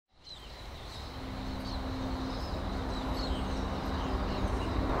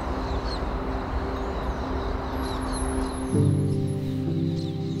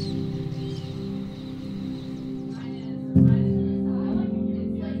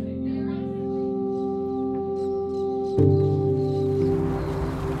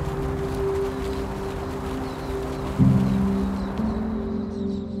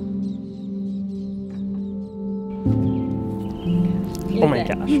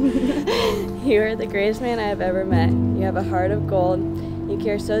cash. You are the greatest man I have ever met. You have a heart of gold. You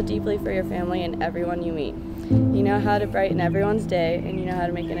care so deeply for your family and everyone you meet. You know how to brighten everyone's day, and you know how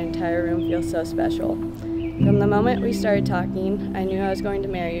to make an entire room feel so special. From the moment we started talking, I knew I was going to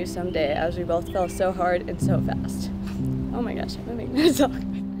marry you someday, as we both fell so hard and so fast. Oh my gosh, I'm gonna make that talk.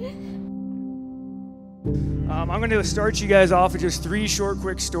 I'm going to start you guys off with just 3 short,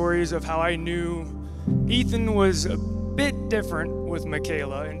 quick stories of how I knew Ethan was a bit different with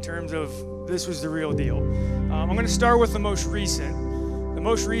Mikayla in terms of this was the real deal. I'm going to start with the most recent. The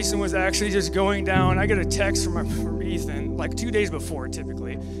most recent was actually just going down. I get a text from Ethan like 2 days before,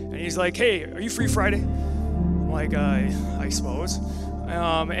 typically, and he's like, "Hey, are you free Friday?" I'm like, I suppose.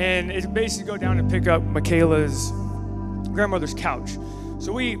 And it basically go down and pick up Mikayla's grandmother's couch.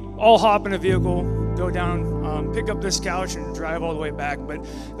 So we all hop in a vehicle, go down, pick up this couch, and drive all the way back. But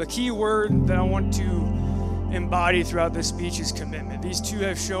the key word that I want to embody throughout this speech is commitment. These two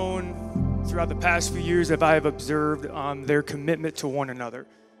have shown throughout the past few years that I have observed their commitment to one another.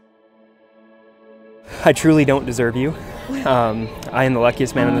 I truly don't deserve you. I am the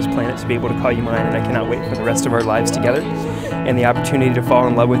luckiest man on this planet to be able to call you mine, and I cannot wait for the rest of our lives together and the opportunity to fall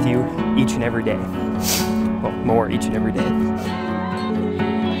in love with you each and every day. Well, more each and every day.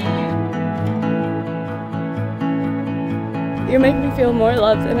 You make me feel more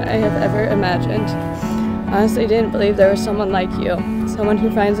loved than I have ever imagined. Honestly, didn't believe there was someone like you. Someone who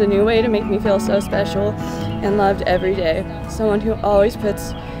finds a new way to make me feel so special and loved every day. Someone who always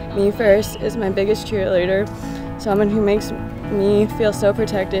puts me first, is my biggest cheerleader. Someone who makes me feel so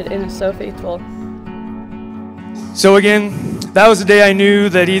protected and is so faithful. So again, that was the day I knew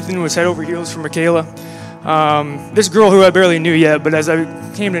that Ethan was head over heels for Mikayla. This girl who I barely knew yet, but as I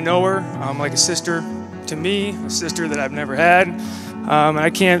came to know her, like a sister to me, a sister that I've never had. And I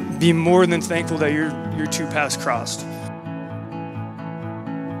can't be more than thankful that your 2 paths crossed.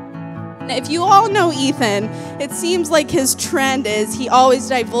 If you all know Ethan, it seems like his trend is he always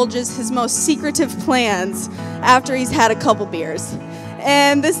divulges his most secretive plans after he's had a couple beers.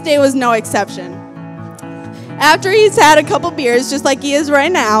 And this day was no exception. After he's had a couple beers, just like he is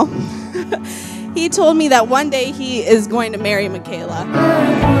right now, he told me that one day he is going to marry Mikayla.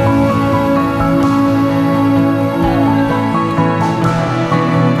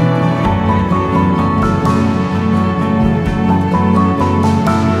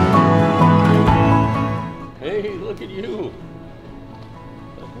 Look at you.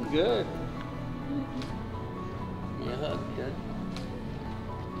 Looking good. Yeah, good.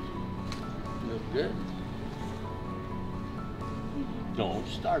 Look good. Don't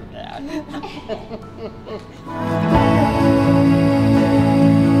start that.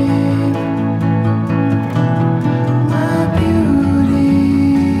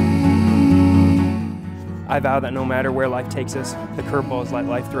 I vow that no matter where life takes us, the curveballs that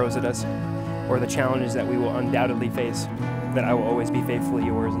life throws at us, or the challenges that we will undoubtedly face, that I will always be faithfully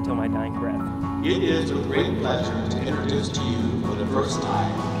yours until my dying breath. It is a great pleasure to introduce to you for the first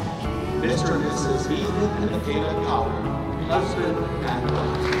time, Mr. and Mrs. Ethan and Mikayla Power, husband and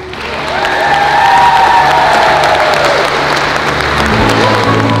wife.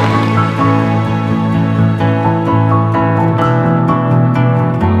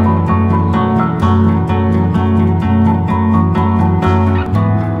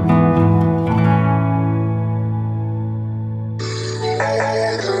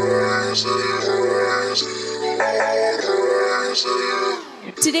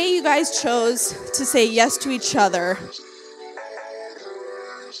 Today you guys chose to say yes to each other.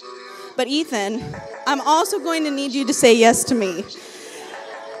 But Ethan, I'm also going to need you to say yes to me.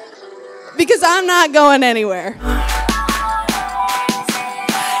 Because I'm not going anywhere.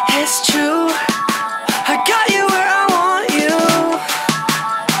 It's true, I got you where I want you.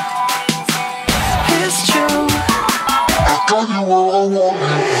 It's true, I got you where I want you.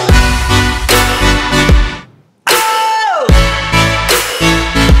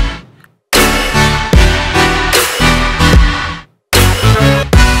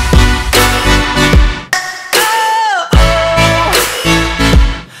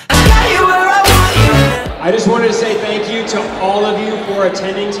 I just wanted to say thank you to all of you for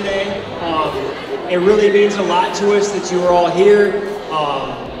attending today. It really means a lot to us that you are all here.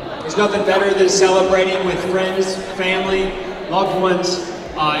 There's nothing better than celebrating with friends, family, loved ones,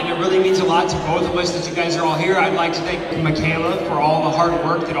 and it really means a lot to both of us that you guys are all here. I'd like to thank Mikayla for all the hard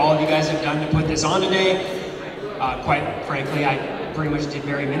work that all of you guys have done to put this on today. Quite frankly, I pretty much did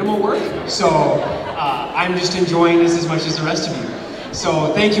very minimal work, so I'm just enjoying this as much as the rest of you.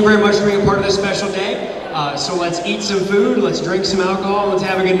 So thank you very much for being a part of this special day. So let's eat some food, let's drink some alcohol, let's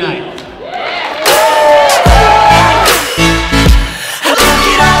have a good night.